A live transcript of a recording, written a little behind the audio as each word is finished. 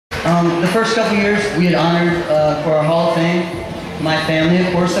The first couple years, we had honored for our Hall of Fame, my family,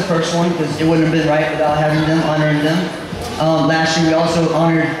 of course, the first one, because it wouldn't have been right without having them, honoring them. Last year, we also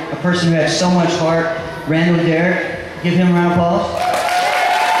honored a person who had so much heart, Randall Derrick. Give him a round of applause.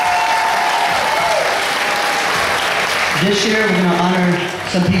 This year, we're going to honor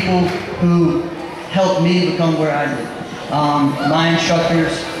some people who helped me become where I did. My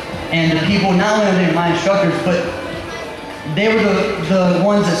instructors, and the people, not only are they my instructors, but they were the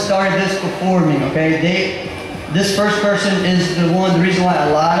ones that started this before me, okay? This first person is the reason why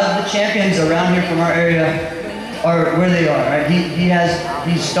a lot of the champions around here from our area are where they are, right?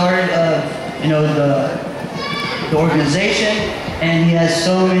 He started, the organization, and he has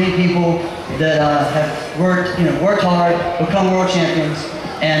so many people that have worked hard, become world champions,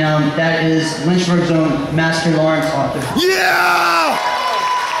 and that is Lynchburg's own Master Lawrence Arthur. Yeah!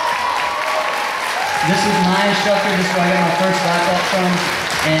 This is my instructor. This is where I got my first black belt from,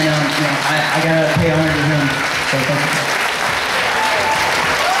 and I gotta pay honor to him. So thank you.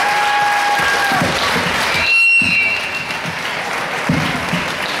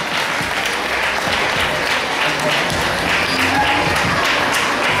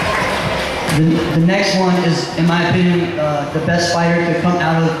 The next one is, in my opinion, the best fighter to come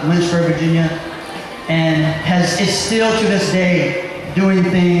out of Lynchburg, Virginia, and is still to this day doing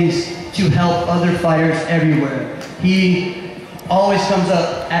things to help other fighters everywhere. He always comes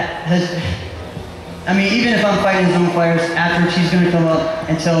up even if I'm fighting his own fighters, afterwards he's going to come up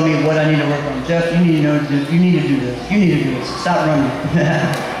and tell me what I need to work on. Jeff, you need to do this. You need to do this. Stop running.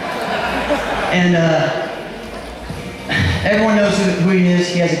 And everyone knows who he is.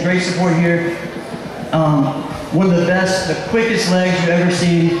 He has a great support here. One of the best, the quickest legs you've ever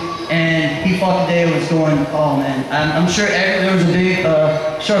seen. And he fought the day it was going, oh man. I'm sure there was a big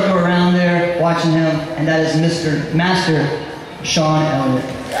circle around there watching him, and that is Master Sean Elliott.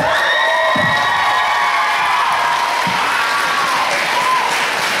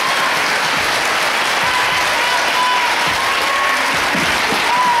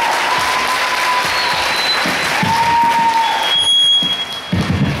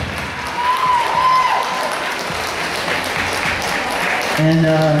 And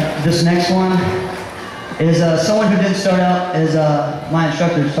this next one is someone who didn't start out as my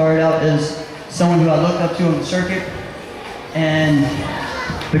instructor. Started out as someone who I looked up to on the circuit and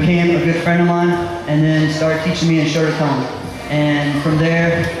became a good friend of mine, and then started teaching me in Shotokan. And from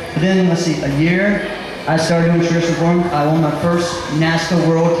there, within, a year, I started doing traditional form. I won my first NASCA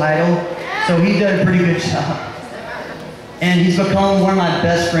world title, so he did a pretty good job. And he's become one of my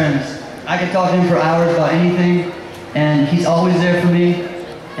best friends. I could talk to him for hours about anything, and he's always there for me.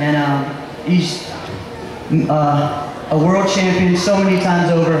 And he's a world champion so many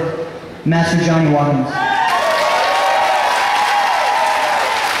times over, Master Johnny Watkins.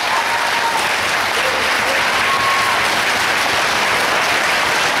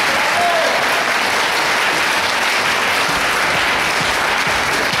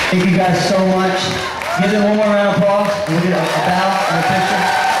 Thank you guys so much. Give them one more round of applause, and we'll get a bow and a picture.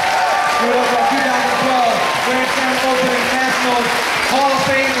 Give it up for 2012 Grand Slam Opening Nationals Hall of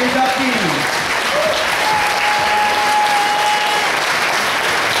Fame inductees.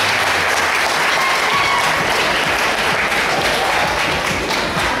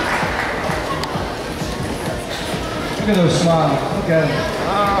 Look at those smiles. Look at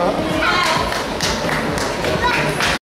them.